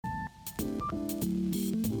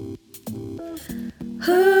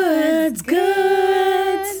Hood's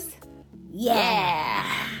Goods.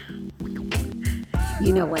 Yeah.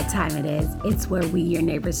 You know what time it is. It's where we, your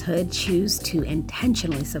neighbor's hood, choose to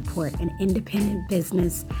intentionally support an independent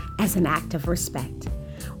business as an act of respect.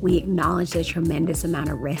 We acknowledge the tremendous amount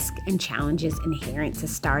of risk and challenges inherent to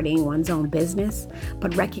starting one's own business,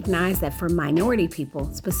 but recognize that for minority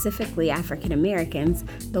people, specifically African Americans,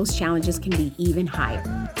 those challenges can be even higher.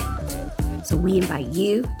 So we invite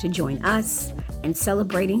you to join us in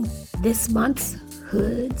celebrating this month's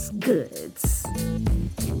Hood's Goods.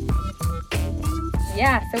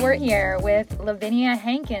 Yeah, so we're here with Lavinia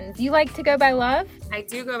Hankins. You like to go by Love? I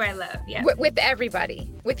do go by Love, yeah. With everybody,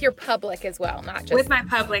 with your public as well, not just... With my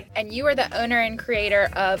public. And you are the owner and creator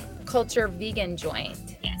of Culture Vegan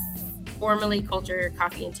Joint. Yes, formerly Culture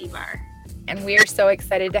Coffee and Tea Bar. And we are so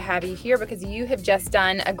excited to have you here because you have just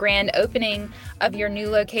done a grand opening of your new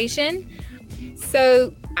location.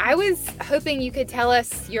 So I was hoping you could tell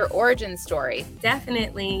us your origin story.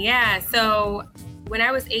 Definitely, yeah. So when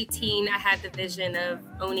I was 18, I had the vision of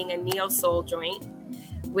owning a neo-soul joint,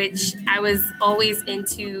 which I was always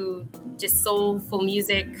into just soulful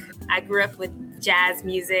music. I grew up with jazz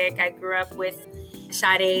music. I grew up with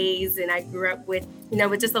Sade's, and I grew up with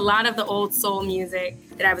just a lot of the old soul music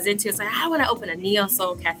that I was into. It's like, I want to open a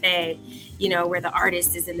neo-soul cafe, where the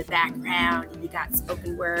artist is in the background and you got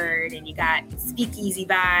spoken word and you got speakeasy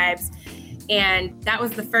vibes. And that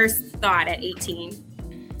was the first thought at 18.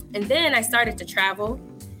 And then I started to travel,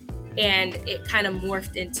 and it kind of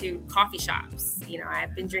morphed into coffee shops.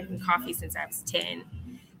 I've been drinking coffee since I was 10,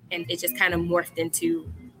 and it just kind of morphed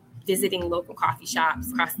into visiting local coffee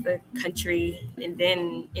shops across the country, and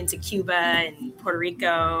then into Cuba and Puerto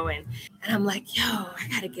Rico. And I'm like, I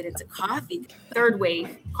got to get into coffee. Third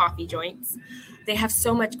wave coffee joints, they have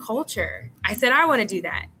so much culture. I said, I want to do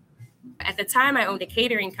that. At the time, I owned a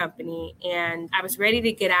catering company, and I was ready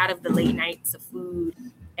to get out of the late nights of food,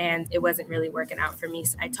 and it wasn't really working out for me.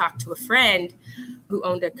 So I talked to a friend who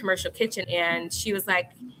owned a commercial kitchen, and she was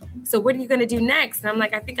like, so what are you going to do next? And I'm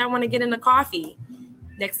like, I think I want to get into coffee.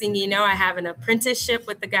 Next thing you know, I have an apprenticeship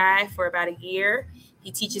with the guy for about a year.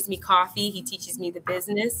 He teaches me coffee. He teaches me the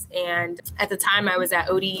business. And at the time I was at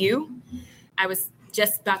ODU. I was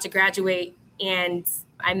just about to graduate, and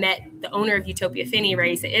I met the owner of Utopia Finney,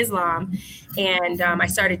 Raisa Islam, and I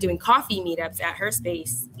started doing coffee meetups at her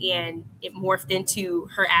space, and it morphed into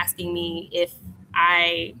her asking me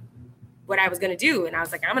what I was going to do. And I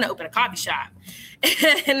was like, I'm going to open a coffee shop.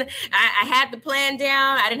 And I had the plan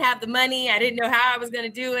down. I didn't have the money. I didn't know how I was going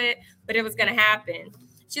to do it, but it was going to happen.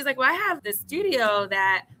 She's like, well, I have this studio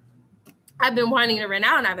that I've been wanting to rent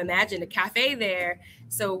out, and I've imagined a cafe there.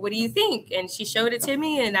 So what do you think? And she showed it to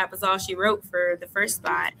me, and that was all she wrote for the first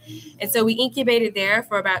spot. And so we incubated there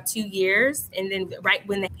for about 2 years. And then right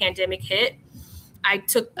when the pandemic hit, I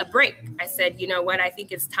took a break. I said, you know what? I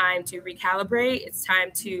think it's time to recalibrate. It's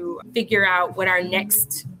time to figure out what our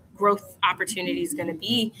next growth opportunity is going to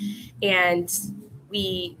be. And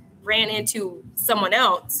we ran into someone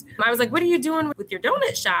else. I was like, what are you doing with your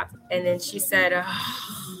donut shop? And then she said,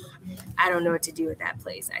 I don't know what to do with that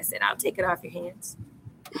place. I said, I'll take it off your hands.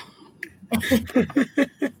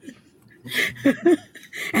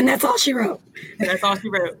 And that's all she wrote.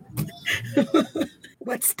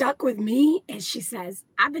 What stuck with me is she says,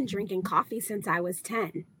 I've been drinking coffee since I was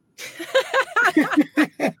 10.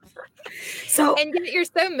 And yet you're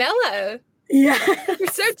so mellow. Yeah. You're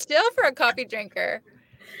so chill for a coffee drinker.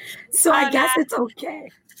 So I guess it's okay.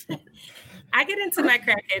 I get into my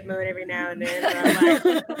crackhead mode every now and then. I'm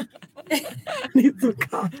like, I need some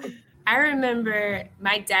coffee. I remember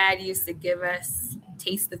my dad used to give us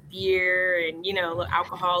taste of beer and, a little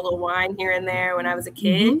alcohol, a little wine here and there when I was a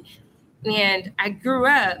kid. Mm-hmm. And I grew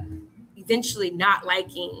up eventually not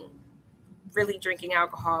liking really drinking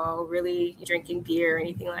alcohol, really drinking beer or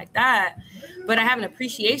anything like that. But I have an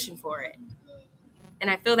appreciation for it. And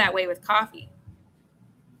I feel that way with coffee.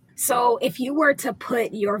 So if you were to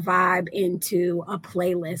put your vibe into a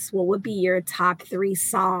playlist, what would be your top 3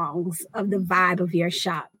 songs of the vibe of your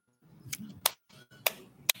shop?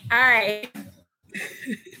 All right.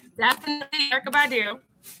 Definitely Erykah Badu.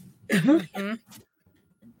 Mm-hmm.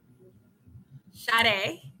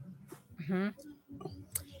 Sade. Mm-hmm.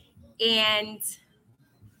 And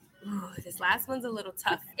this last one's a little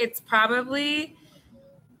tough. It's probably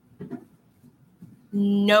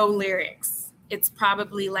no lyrics. It's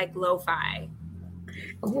probably like lo-fi.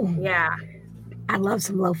 Oh, yeah. I love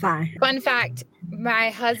some lo-fi. Fun fact, my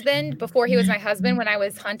husband, before he was my husband, when I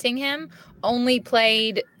was hunting him, only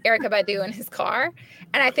played Erykah Badu in his car.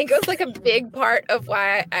 And I think it was like a big part of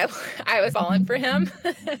why I was falling for him.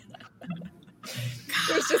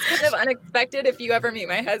 It's just kind of unexpected if you ever meet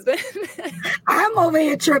my husband. I'm over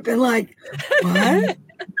here tripping like, what?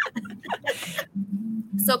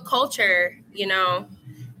 So culture,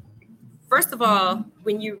 first of all,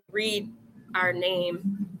 when you read our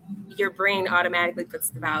name, your brain automatically puts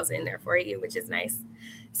the vowels in there for you, which is nice.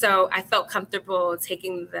 So I felt comfortable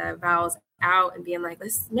taking the vowels out and being like,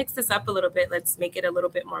 let's mix this up a little bit. Let's make it a little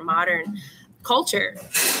bit more modern. Culture.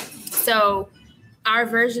 So our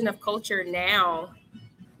version of culture now,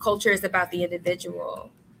 culture is about the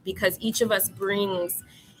individual, because each of us brings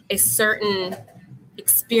a certain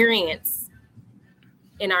experience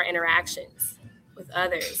in our interactions with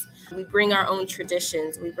others. We bring our own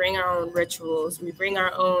traditions, we bring our own rituals, we bring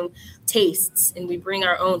our own tastes, and we bring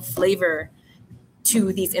our own flavor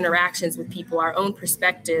to these interactions with people, our own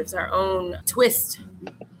perspectives, our own twist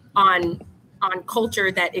on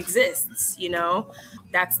culture that exists,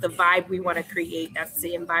 That's the vibe we want to create. That's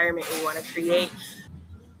the environment we want to create,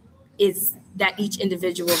 is that each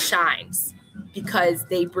individual shines because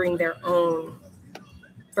they bring their own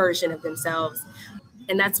version of themselves.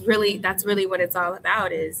 And that's really what it's all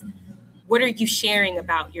about, is what are you sharing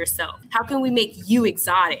about yourself? How can we make you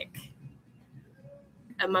exotic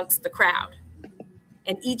amongst the crowd?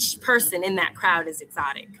 And each person in that crowd is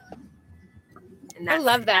exotic. And I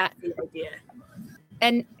love that. That's the idea.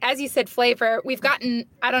 And as you said, flavor, we've gotten,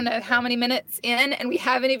 I don't know how many minutes in, and we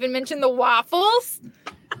haven't even mentioned the waffles.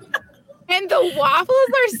 And the waffles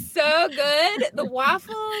are so good. The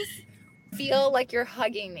waffles feel like you're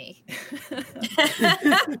hugging me.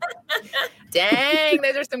 Dang,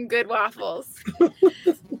 those are some good waffles.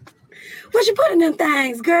 What you put in them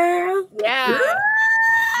things, girl? Yeah.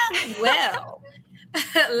 Well,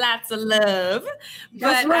 lots of love.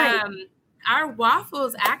 That's right. Our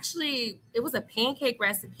waffles, actually, it was a pancake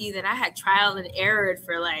recipe that I had trial and errored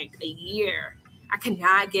for like a year. I could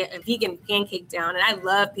not get a vegan pancake down, and I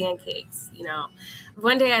love pancakes,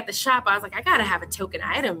 One day at the shop, I was like, I gotta have a token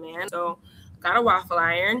item, man. So got a waffle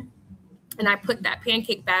iron, and I put that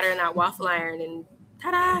pancake batter in that waffle iron, and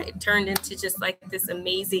ta-da, it turned into just like this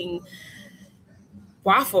amazing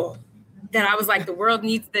waffle that I was like, the world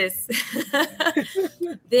needs this.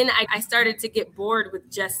 Then I started to get bored with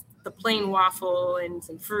just the plain waffle and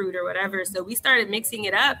some fruit or whatever. So we started mixing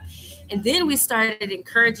it up. And then we started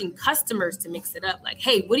encouraging customers to mix it up. Like,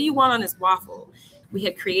 hey, what do you want on this waffle? We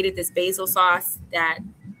had created this basil sauce that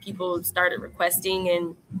people started requesting,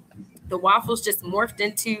 and the waffles just morphed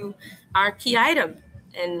into our key item.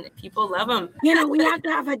 And people love them. We have to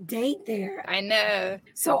have a date there. I know.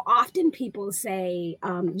 So often people say,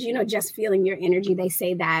 just feeling your energy, they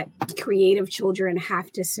say that creative children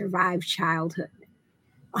have to survive childhood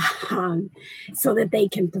so that they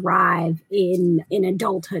can thrive in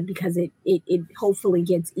adulthood, because it hopefully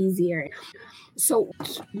gets easier. So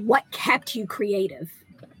what kept you creative?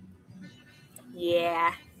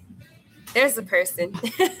 Yeah, there's a person.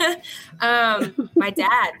 My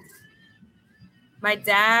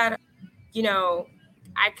dad,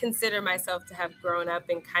 I consider myself to have grown up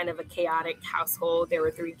in kind of a chaotic household. There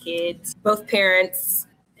were 3 kids, both parents.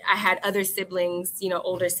 I had other siblings,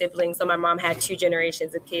 older siblings. So my mom had 2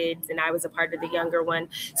 generations of kids, and I was a part of the younger one.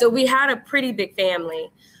 So we had a pretty big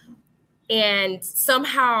family. And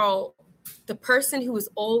somehow the person who was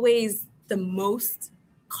always the most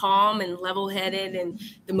calm and level-headed and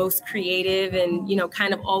the most creative and,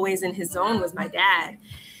 kind of always in his zone was my dad.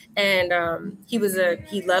 And he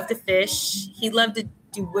loved to fish. He loved to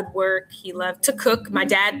do woodwork. He loved to cook. My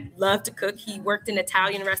dad loved to cook. He worked in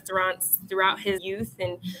Italian restaurants throughout his youth,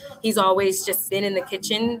 and he's always just been in the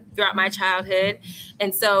kitchen throughout my childhood.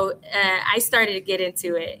 And so I started to get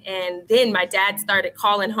into it. And then my dad started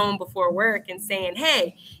calling home before work and saying,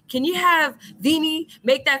 hey, can you have Vini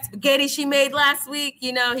make that spaghetti she made last week?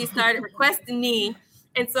 He started requesting me.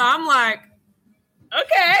 And so I'm like,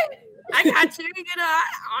 okay, I got you.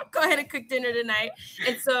 I'll go ahead and cook dinner tonight.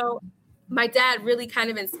 And so my dad really kind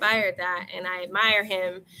of inspired that, and I admire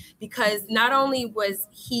him because not only was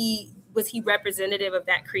he representative of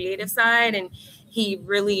that creative side, and he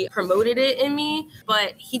really promoted it in me,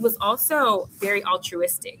 but he was also very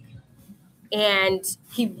altruistic, and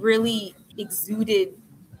he really exuded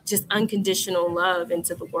just unconditional love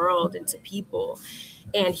into the world, into people.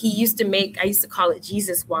 And I used to call it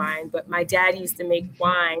Jesus wine, but my dad used to make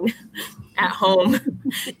wine at home.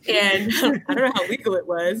 And I don't know how legal it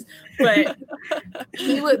was, but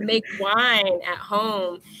he would make wine at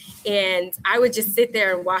home. And I would just sit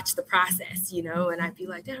there and watch the process, and I'd be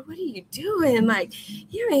like, Dad, what are you doing? Like,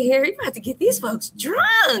 you ain't here. You're about to get these folks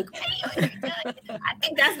drunk. I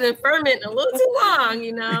think that's been fermenting a little too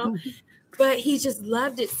long, But he just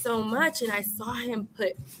loved it so much. And I saw him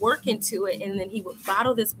put work into it. And then he would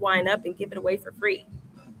bottle this wine up and give it away for free.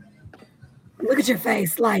 Look at your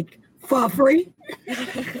face, like, for free?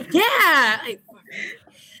 Yeah.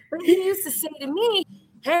 But he used to say to me,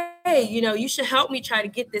 hey, you should help me try to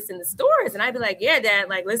get this in the stores. And I'd be like, yeah, Dad,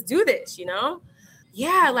 like, let's do this,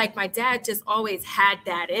 Yeah, like my dad just always had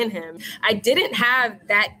that in him. I didn't have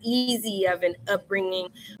that easy of an upbringing.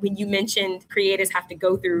 When you mentioned creators have to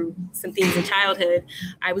go through some things in childhood,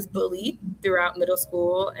 I was bullied throughout middle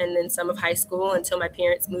school and then some of high school until my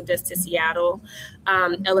parents moved us to Seattle.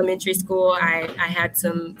 Elementary school, I had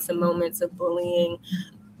some moments of bullying.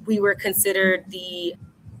 We were considered the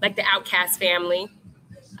outcast family.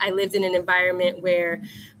 I lived in an environment where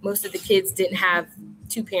most of the kids didn't have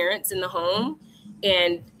two parents in the home.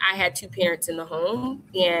 And I had two parents in the home,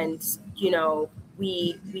 and,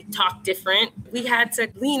 we talked different. We had to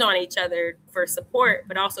lean on each other for support,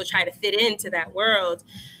 but also try to fit into that world.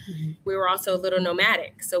 Mm-hmm. We were also a little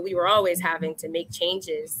nomadic. So we were always having to make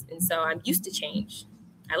changes. And so I'm used to change.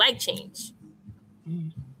 I like change.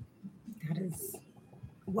 That is,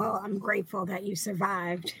 well, I'm grateful that you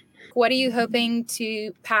survived. What are you hoping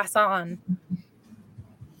to pass on?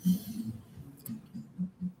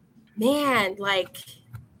 Man, like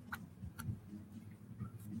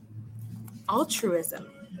altruism.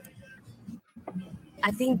 I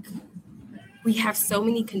think we have so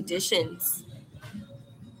many conditions.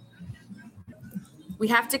 We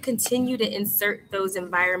have to continue to insert those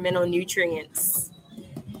environmental nutrients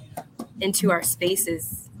into our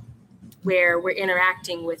spaces where we're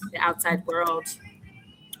interacting with the outside world,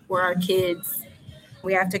 or our kids.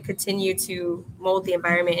 We have to continue to mold the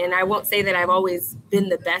environment. And I won't say that I've always been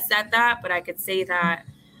the best at that, but I could say that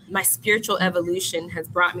my spiritual evolution has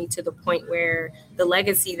brought me to the point where the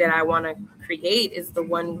legacy that I want to create is the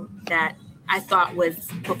one that I thought was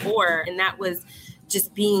before. And that was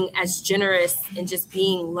just being as generous and just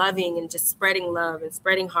being loving and just spreading love and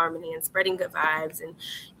spreading harmony and spreading good vibes and,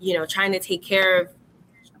 trying to take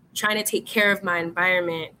care of my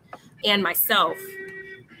environment and myself.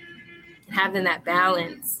 Having that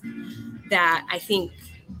balance, that I think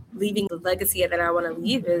leaving the legacy that I want to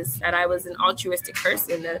leave is that I was an altruistic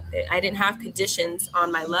person, that I didn't have conditions on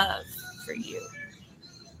my love for you.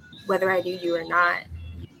 Whether I knew you or not,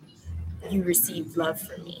 you received love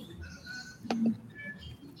from me.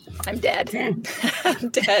 I'm dead. I'm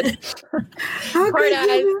dead. Hard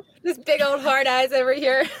eyes. This big old hard eyes over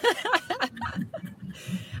here.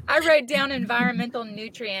 I wrote down environmental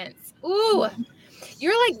nutrients. Ooh.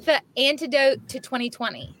 You're like the antidote to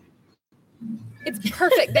 2020. It's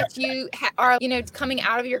perfect that you are, coming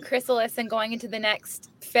out of your chrysalis and going into the next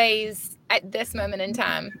phase at this moment in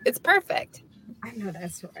time. It's perfect. I know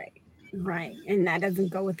that's right. Right. And that doesn't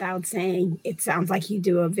go without saying. It sounds like you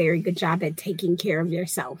do a very good job at taking care of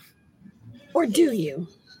yourself. Or do you?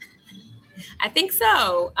 I think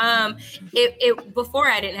so. Before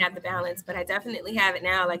I didn't have the balance, but I definitely have it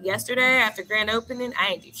now. Like yesterday after grand opening,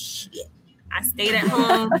 I didn't do shit. I stayed at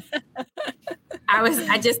home.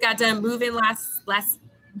 I just got done moving last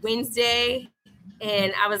Wednesday,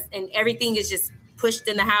 and everything is just pushed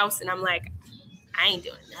in the house, and I'm like, I ain't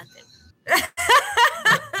doing nothing.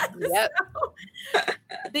 Yep.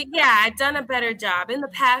 But yeah, I've done a better job. In the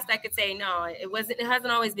past, I could say no, it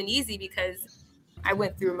hasn't always been easy because I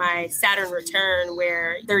went through my Saturn return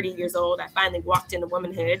where 30 years old, I finally walked into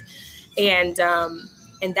womanhood, and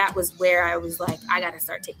that was where I was like, I got to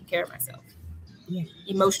start taking care of myself. Yeah.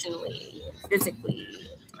 Emotionally, physically.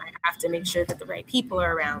 I have to make sure that the right people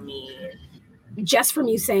are around me. Just from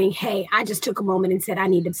you saying, hey, I just took a moment and said, I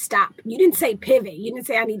need to stop. You didn't say pivot. You didn't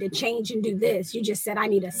say I need to change and do this. You just said, I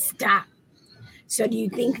need to stop. So do you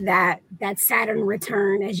think that Saturn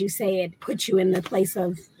return, as you say, it puts you in the place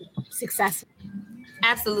of success?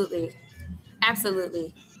 Absolutely.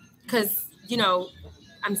 Absolutely. Because,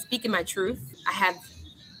 I'm speaking my truth. I have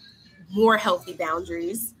more healthy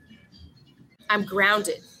boundaries. I'm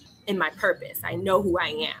grounded in my purpose. I know who I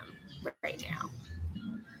am right now.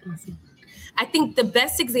 Awesome. I think the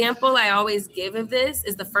best example I always give of this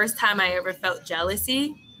is the first time I ever felt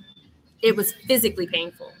jealousy. It was physically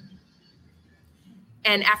painful.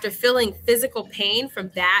 And after feeling physical pain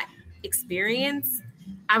from that experience,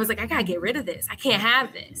 I was like, I gotta get rid of this. I can't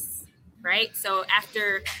have this, right? So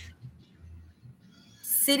after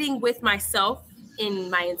sitting with myself in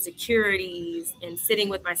my insecurities and sitting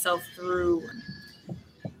with myself through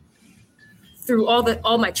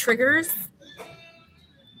all my triggers,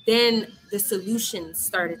 then the solutions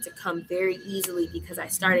started to come very easily because I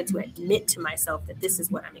started to admit to myself that this is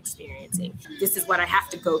what I'm experiencing. This is what I have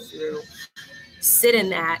to go through. Sit in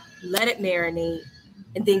that, let it marinate,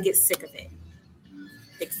 and then get sick of it.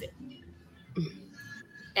 Fix it.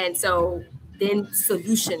 And so then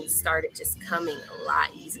solutions started just coming a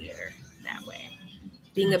lot easier that way.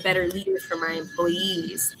 Being a better leader for my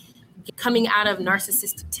employees, coming out of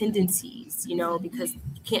narcissistic tendencies, because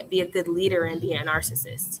you can't be a good leader and be a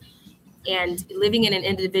narcissist. And living in an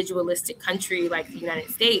individualistic country like the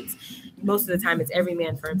United States, most of the time it's every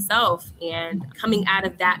man for himself, and coming out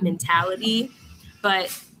of that mentality.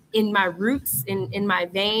 But in my roots, in my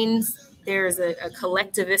veins, there's a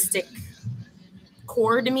collectivistic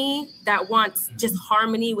core to me that wants just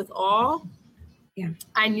harmony with all. Yeah.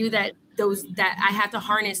 I knew that I had to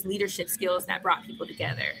harness leadership skills that brought people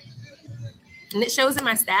together. And it shows in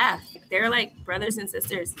my staff. They're like brothers and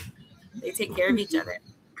sisters. They take care of each other.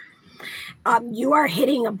 You are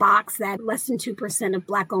hitting a box that less than 2% of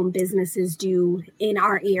Black-owned businesses do in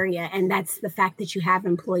our area, and that's the fact that you have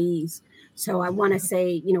employees. So I want to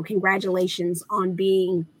say, congratulations on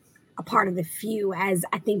being a part of the few, as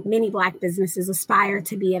I think many Black businesses aspire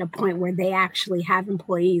to be at a point where they actually have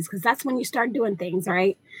employees, because that's when you start doing things,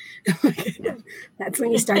 right? That's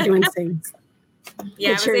when you start doing things.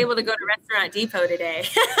 Yeah, I was able to go to Restaurant Depot today.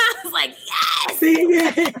 I was like,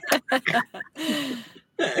 yes!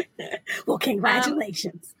 Well,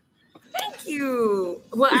 congratulations. Thank you.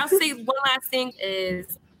 Well, I'll say one last thing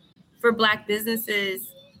is, for Black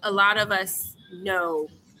businesses, a lot of us know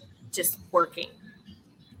just working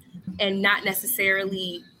and not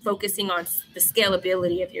necessarily focusing on the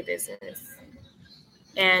scalability of your business.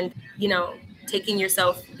 And,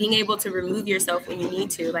 being able to remove yourself when you need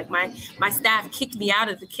to. Like my staff kicked me out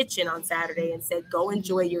of the kitchen on Saturday and said, go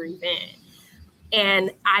enjoy your event.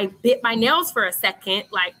 And I bit my nails for a second,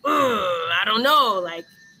 like, I don't know.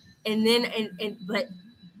 But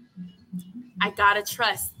I gotta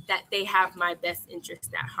trust that they have my best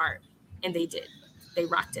interest at heart. And they did. They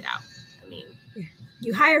rocked it out. I mean,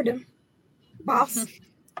 you hired them, boss.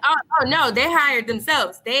 Oh no, they hired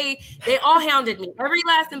themselves. They all hounded me. Every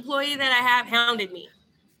last employee that I have hounded me.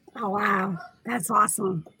 Oh, wow. That's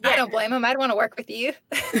awesome. I don't blame them. I'd want to work with you.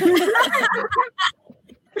 But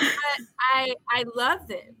I love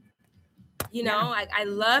them. I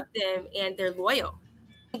love them, and they're loyal.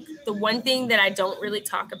 The one thing that I don't really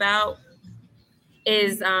talk about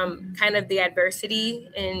is kind of the adversity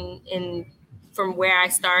in from where I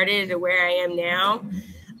started to where I am now.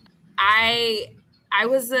 I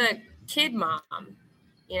was a kid mom.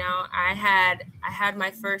 I had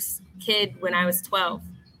my first kid when I was 12.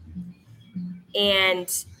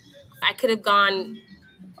 And I could have gone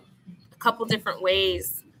a couple different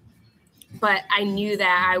ways, but I knew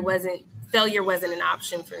that failure wasn't an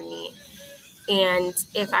option for me. And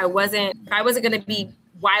if I wasn't going to be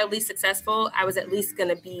wildly successful, I was at least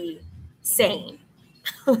going to be sane.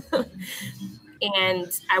 And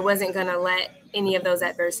I wasn't going to let any of those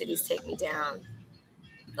adversities take me down.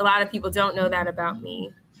 A lot of people don't know that about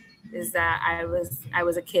me, is that I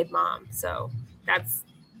was a kid mom. So that's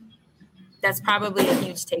probably a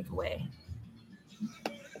huge takeaway.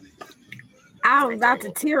 I was about to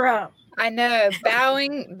tear up. I know,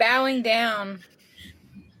 bowing down.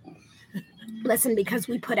 Listen, because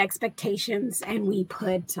we put expectations and we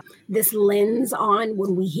put this lens on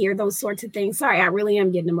when we hear those sorts of things. Sorry, I really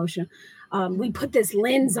am getting emotional. We put this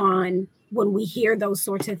lens on when we hear those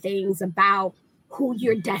sorts of things about who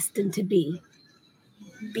you're destined to be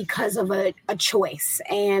because of a choice.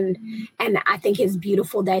 And I think it's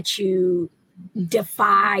beautiful that you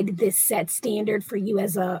defied this set standard for you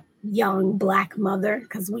as a young Black mother,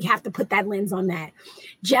 because we have to put that lens on that.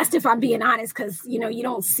 Just if I'm being honest, because, you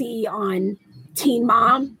don't see on Teen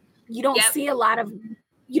Mom, you don't see a lot of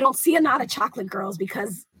chocolate girls,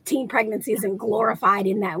 because teen pregnancy isn't glorified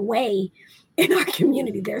in that way in our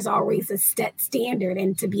community. There's always a set standard,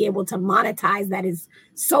 and to be able to monetize that is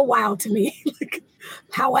so wild to me.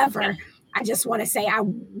 However, I just want to say I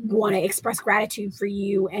want to express gratitude for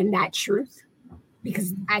you and that truth,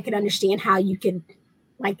 because I can understand how you could,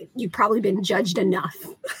 you've probably been judged enough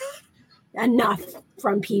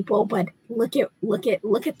from people, but look at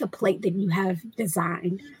the plate that you have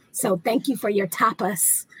designed. So thank you for your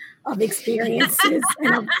tapas of experiences.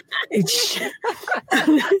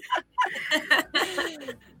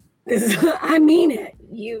 I mean it.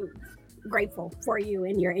 You grateful for you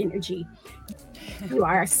and your energy. You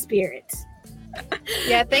are a spirit.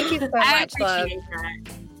 Yeah, thank you so much, love.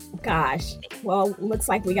 That. Gosh. Well, looks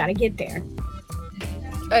like we got to get there.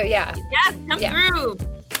 Oh, yeah. Yes, come through.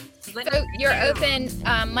 So you're open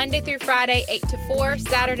Monday through Friday, 8 to 4,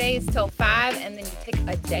 Saturdays till 5, and then you take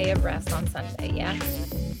a day of rest on Sunday, yeah?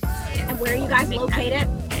 And where are you guys located?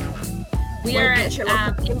 We are at,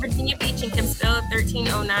 in Virginia Beach in Kempsville,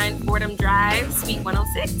 1309 Fordham Drive, Suite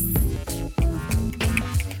 106.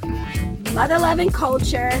 Mother loving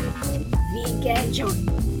culture, vegan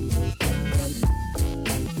joint.